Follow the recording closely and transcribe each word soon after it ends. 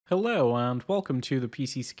Hello and welcome to the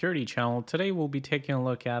PC Security channel. Today we'll be taking a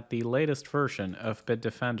look at the latest version of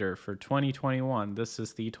Bitdefender for 2021. This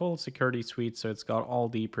is the total security suite, so it's got all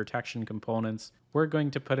the protection components. We're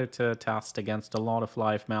going to put it to test against a lot of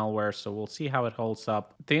live malware, so we'll see how it holds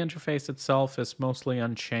up. The interface itself is mostly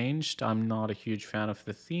unchanged. I'm not a huge fan of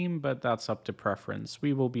the theme, but that's up to preference.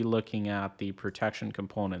 We will be looking at the protection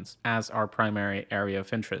components as our primary area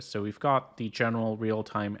of interest. So we've got the general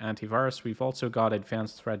real-time antivirus. We've also got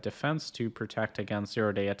advanced threat defense to protect against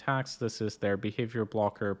zero-day attacks. This is their behavior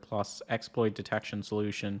blocker plus exploit detection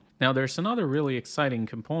solution. Now there's another really exciting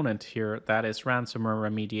component here that is ransomware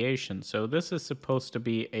remediation. So this is supposed to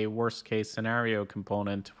be a worst case scenario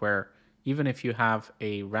component where even if you have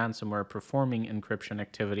a ransomware performing encryption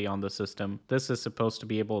activity on the system, this is supposed to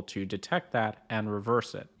be able to detect that and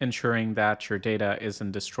reverse it, ensuring that your data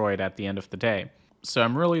isn't destroyed at the end of the day. So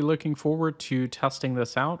I'm really looking forward to testing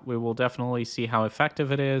this out. We will definitely see how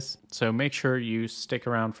effective it is, so make sure you stick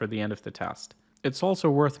around for the end of the test. It's also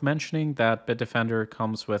worth mentioning that Bitdefender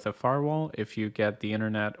comes with a firewall if you get the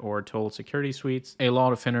Internet or Total Security suites. A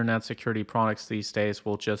lot of Internet security products these days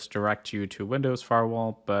will just direct you to Windows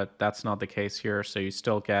Firewall, but that's not the case here, so you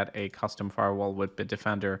still get a custom firewall with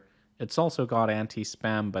Bitdefender. It's also got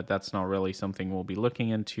anti-spam, but that's not really something we'll be looking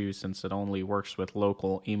into since it only works with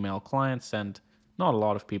local email clients, and not a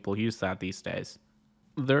lot of people use that these days.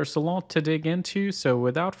 There's a lot to dig into, so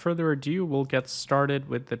without further ado, we'll get started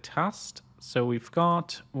with the test. So we've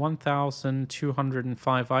got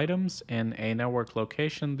 1,205 items in a network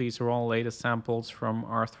location. These are all latest samples from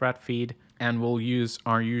our threat feed, and we'll use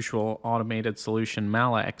our usual automated solution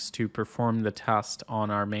Malware to perform the test on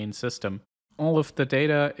our main system. All of the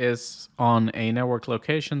data is on a network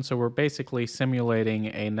location, so we're basically simulating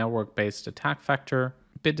a network-based attack vector.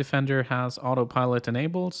 Bitdefender has autopilot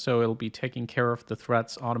enabled, so it'll be taking care of the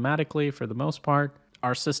threats automatically for the most part.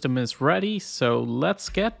 Our system is ready, so let's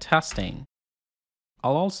get testing.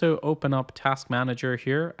 I'll also open up Task Manager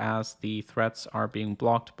here as the threats are being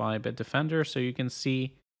blocked by Bitdefender, so you can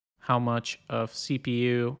see how much of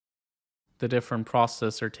CPU the different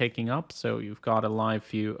processes are taking up. So you've got a live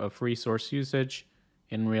view of resource usage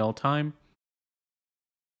in real time.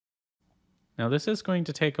 Now this is going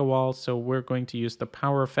to take a while, so we're going to use the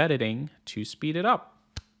power of editing to speed it up.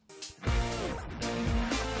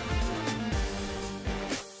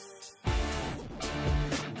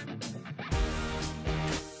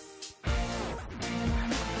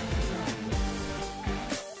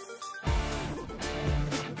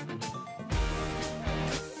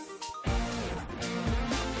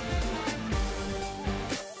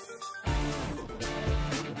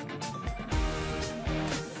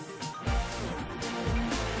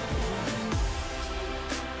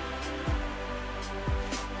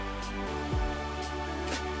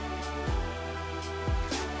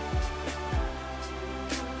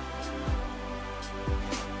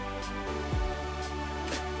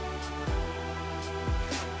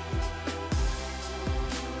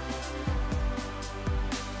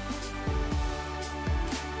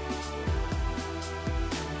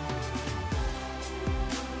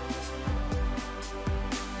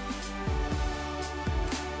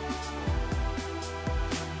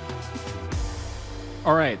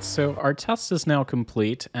 Alright, so our test is now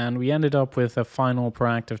complete, and we ended up with a final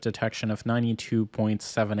proactive detection of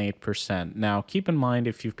 92.78%. Now, keep in mind,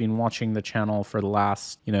 if you've been watching the channel for the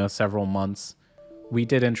last, several months, we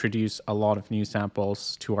did introduce a lot of new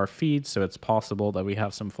samples to our feed, so it's possible that we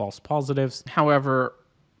have some false positives. However,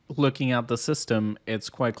 looking at the system, it's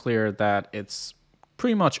quite clear that it's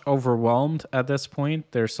pretty much overwhelmed at this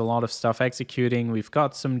point. There's a lot of stuff executing. We've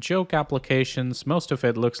got some joke applications. Most of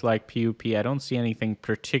it looks like PUP. I don't see anything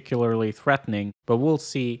particularly threatening, but we'll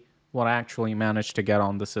see what I actually managed to get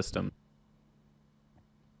on the system.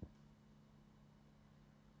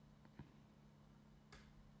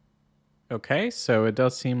 Okay, so it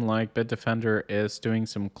does seem like Bitdefender is doing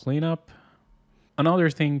some cleanup. Another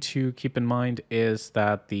thing to keep in mind is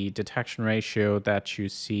that the detection ratio that you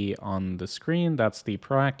see on the screen, that's the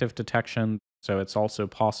proactive detection. So it's also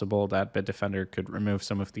possible that Bitdefender could remove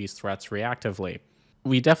some of these threats reactively.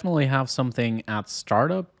 We definitely have something at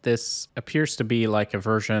startup. This appears to be like a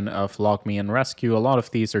version of LogMe and Rescue. A lot of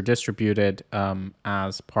these are distributed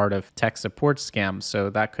as part of tech support scams. So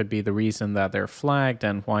that could be the reason that they're flagged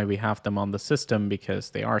and why we have them on the system, because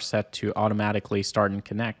they are set to automatically start and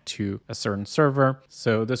connect to a certain server.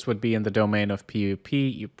 So this would be in the domain of PUP.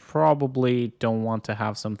 You probably don't want to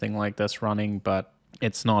have something like this running, but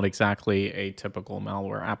it's not exactly a typical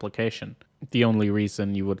malware application. The only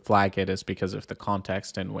reason you would flag it is because of the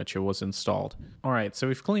context in which it was installed. All right, so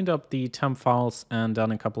we've cleaned up the temp files and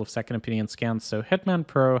done a couple of second opinion scans. So Hitman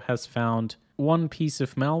Pro has found one piece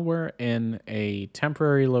of malware in a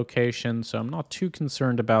temporary location, so I'm not too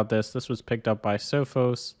concerned about this. This was picked up by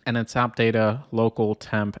Sophos, and it's app data local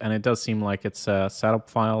temp, and it does seem like it's a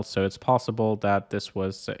setup file, so it's possible that this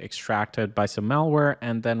was extracted by some malware,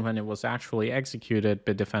 and then when it was actually executed,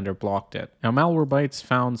 Bitdefender blocked it. Now, Malwarebytes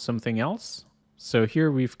found something else. So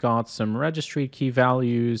here we've got some registry key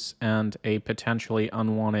values and a potentially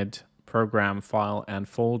unwanted program file and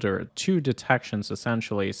folder, two detections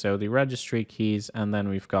essentially. So the registry keys, and then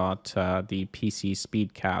we've got the PC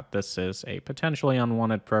speed cap. This is a potentially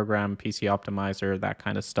unwanted program, PC optimizer, that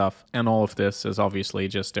kind of stuff. And all of this is obviously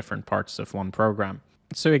just different parts of one program.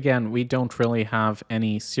 So again, we don't really have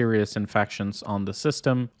any serious infections on the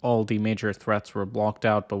system. All the major threats were blocked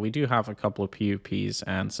out, but we do have a couple of PUPs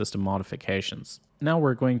and system modifications. Now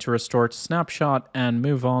we're going to restore to snapshot and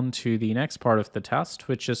move on to the next part of the test,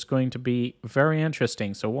 which is going to be very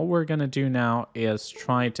interesting. So what we're going to do now is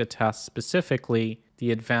try to test specifically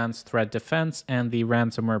the advanced threat defense and the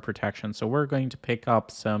ransomware protection. So we're going to pick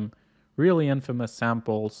up some really infamous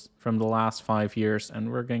samples from the last 5 years,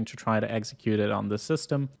 and we're going to try to execute it on the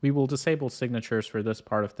system. We will disable signatures for this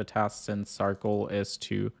part of the test, since our goal is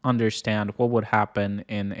to understand what would happen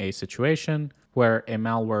in a situation where a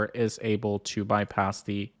malware is able to bypass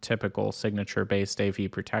the typical signature-based AV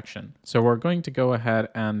protection. So we're going to go ahead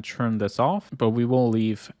and turn this off, but we will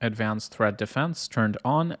leave advanced threat defense turned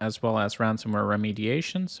on, as well as ransomware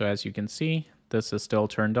remediation. So as you can see, this is still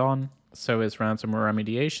turned on. So is ransomware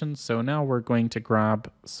remediation. So now we're going to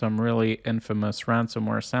grab some really infamous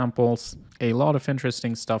ransomware samples. A lot of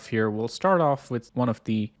interesting stuff here. We'll start off with one of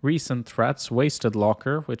the recent threats, Wasted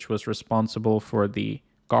Locker, which was responsible for the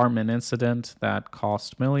Garmin incident that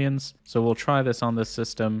cost millions. So we'll try this on this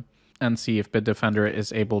system and see if Bitdefender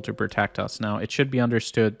is able to protect us. Now, it should be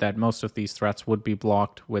understood that most of these threats would be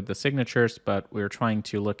blocked with the signatures, but we're trying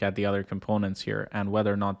to look at the other components here and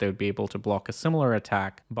whether or not they would be able to block a similar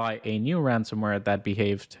attack by a new ransomware that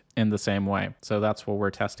behaved in the same way. So that's what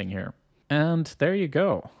we're testing here. And there you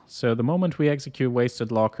go. So the moment we execute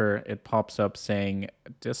Wasted Locker, it pops up saying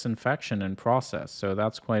disinfection in process. So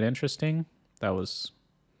that's quite interesting. That was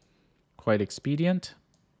quite expedient.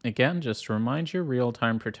 Again, just to remind you,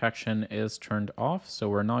 real-time protection is turned off, so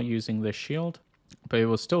we're not using this shield, but it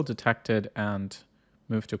was still detected and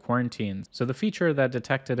moved to quarantine. So the feature that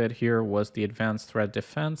detected it here was the advanced threat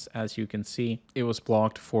defense. As you can see, it was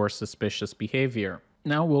blocked for suspicious behavior.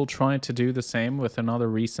 Now we'll try to do the same with another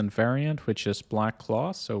recent variant, which is Black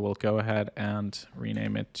Claw. So we'll go ahead and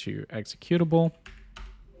rename it to executable,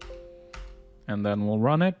 and then we'll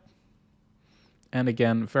run it. And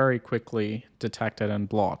again, very quickly detected and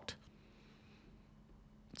blocked.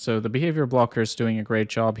 So the behavior blocker is doing a great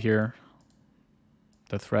job here.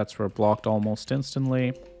 The threats were blocked almost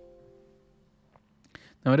instantly.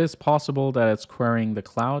 Now, it is possible that it's querying the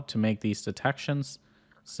cloud to make these detections.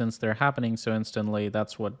 Since they're happening so instantly,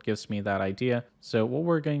 that's what gives me that idea. So what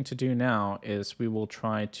we're going to do now is we will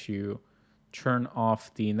try to turn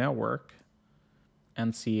off the network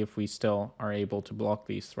and see if we still are able to block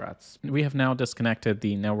these threats. We have now disconnected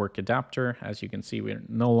the network adapter. As you can see, we're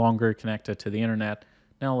no longer connected to the internet.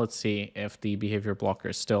 Now let's see if the behavior blocker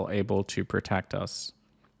is still able to protect us.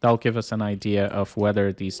 That'll give us an idea of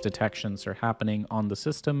whether these detections are happening on the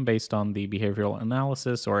system based on the behavioral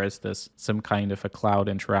analysis, or is this some kind of a cloud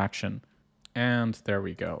interaction. And there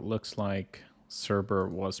we go. Looks like server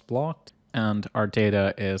was blocked and our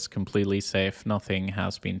data is completely safe. Nothing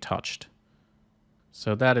has been touched.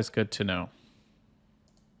 So that is good to know.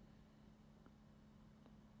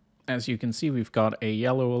 As you can see, we've got a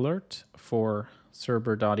yellow alert for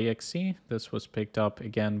server.exe. This was picked up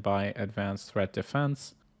again by Advanced Threat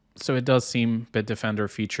Defense. So it does seem Bitdefender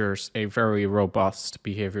features a very robust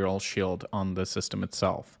behavioral shield on the system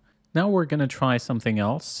itself. Now we're going to try something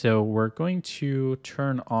else. So we're going to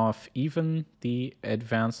turn off even the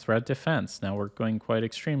Advanced Threat Defense. Now we're going quite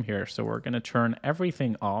extreme here. So we're going to turn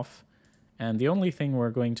everything off. And the only thing we're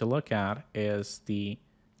going to look at is the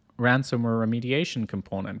ransomware remediation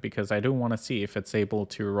component, because I do want to see if it's able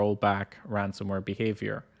to roll back ransomware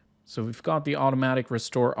behavior. So we've got the automatic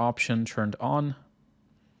restore option turned on.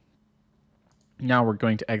 Now we're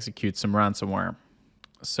going to execute some ransomware.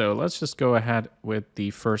 So let's just go ahead with the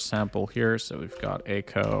first sample here. So we've got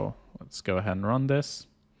echo. Let's go ahead and run this.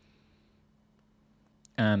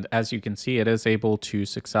 And as you can see, it is able to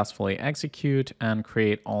successfully execute and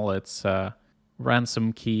create all its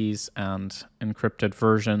ransom keys and encrypted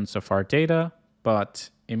versions of our data. but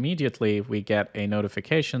immediately we get a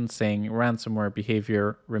notification saying ransomware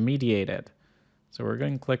behavior remediated. So we're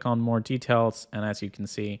going to click on more details, and as you can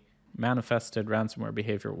see, manifested ransomware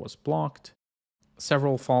behavior was blocked.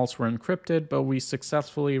 Several files were encrypted, but we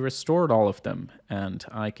successfully restored all of them, and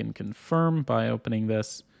I can confirm by opening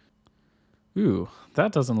this. Ooh,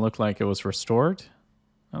 that doesn't look like it was restored.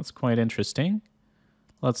 That's quite interesting.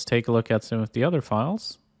 Let's take a look at some of the other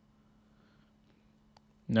files.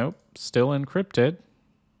 Nope, still encrypted.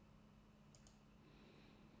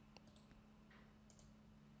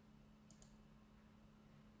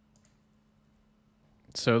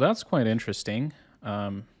 So that's quite interesting.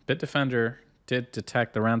 Bitdefender did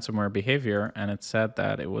detect the ransomware behavior, and it said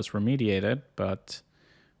that it was remediated, but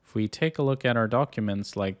if we take a look at our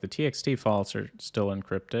documents, like the TXT files are still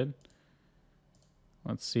encrypted.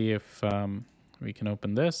 Let's see if we can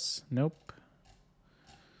open this. Nope.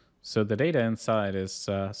 So the data inside is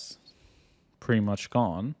pretty much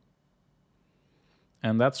gone.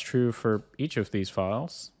 And that's true for each of these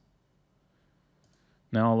files.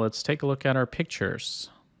 Now let's take a look at our pictures.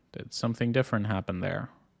 Did something different happen there?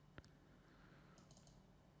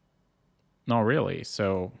 Not really.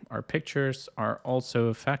 So our pictures are also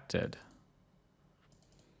affected.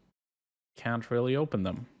 Can't really open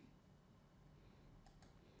them.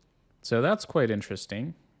 So that's quite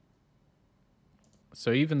interesting.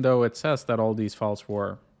 So even though it says that all these files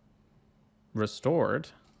were restored,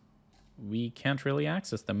 we can't really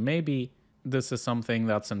access them. Maybe this is something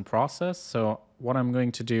that's in process. So what I'm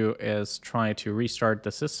going to do is try to restart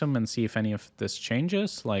the system and see if any of this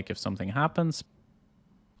changes, like if something happens.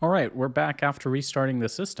 All right, we're back after restarting the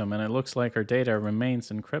system, and it looks like our data remains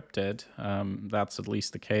encrypted. That's at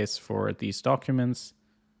least the case for these documents.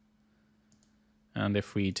 And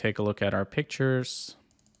if we take a look at our pictures,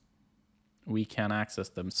 we can access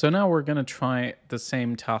them. So now we're going to try the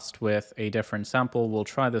same test with a different sample. We'll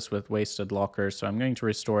try this with wasted lockers. So I'm going to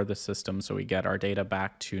restore the system so we get our data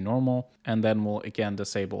back to normal. And then we'll again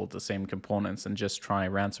disable the same components and just try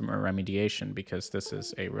ransomware remediation, because this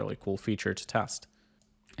is a really cool feature to test.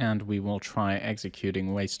 And we will try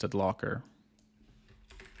executing wasted locker.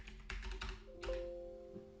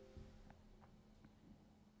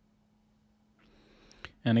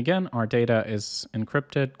 And again, our data is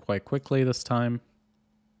encrypted quite quickly this time.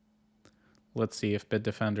 Let's see if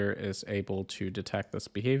Bitdefender is able to detect this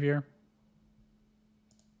behavior.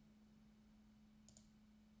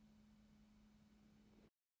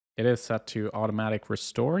 It is set to automatic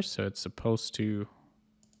restore, so it's supposed to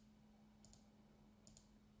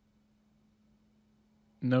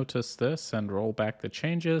notice this and roll back the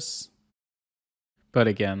changes. But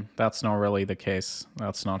again, that's not really the case.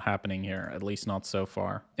 That's not happening here, at least not so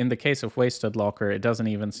far. In the case of wasted locker, it doesn't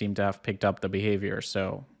even seem to have picked up the behavior.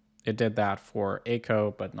 So it did that for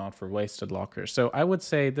ACO, but not for wasted locker. So I would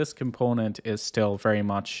say this component is still very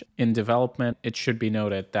much in development. It should be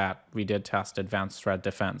noted that we did test advanced threat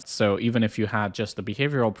defense. So even if you had just the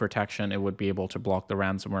behavioral protection, it would be able to block the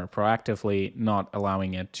ransomware proactively, not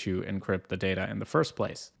allowing it to encrypt the data in the first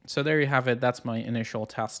place. So there you have it. That's my initial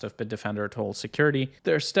test of Bitdefender Total Security.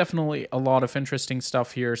 There's definitely a lot of interesting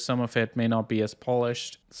stuff here. Some of it may not be as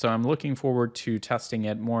polished. So I'm looking forward to testing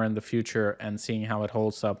it more in the future and seeing how it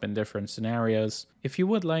holds up in different scenarios. If you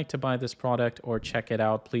would like to buy this product or check it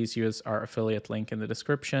out, please use our affiliate link in the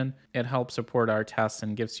description. It helps support our tests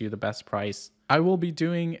and gives you the best price. I will be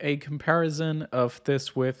doing a comparison of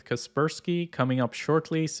this with Kaspersky coming up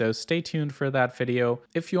shortly, so stay tuned for that video.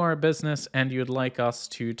 If you are a business and you'd like us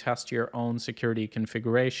to test your own security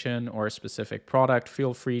configuration or a specific product,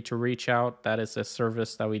 feel free to reach out. That is a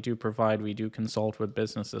service that we do provide. We do consult with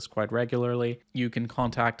businesses quite regularly. You can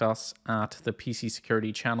contact us at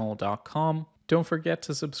thepcsecuritychannel.com. Don't forget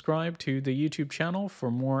to subscribe to the YouTube channel for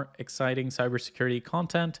more exciting cybersecurity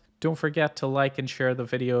content. Don't forget to like and share the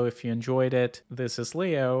video if you enjoyed it. This is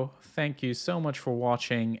Leo. Thank you so much for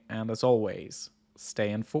watching, and as always,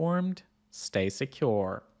 stay informed, stay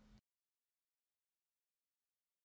secure.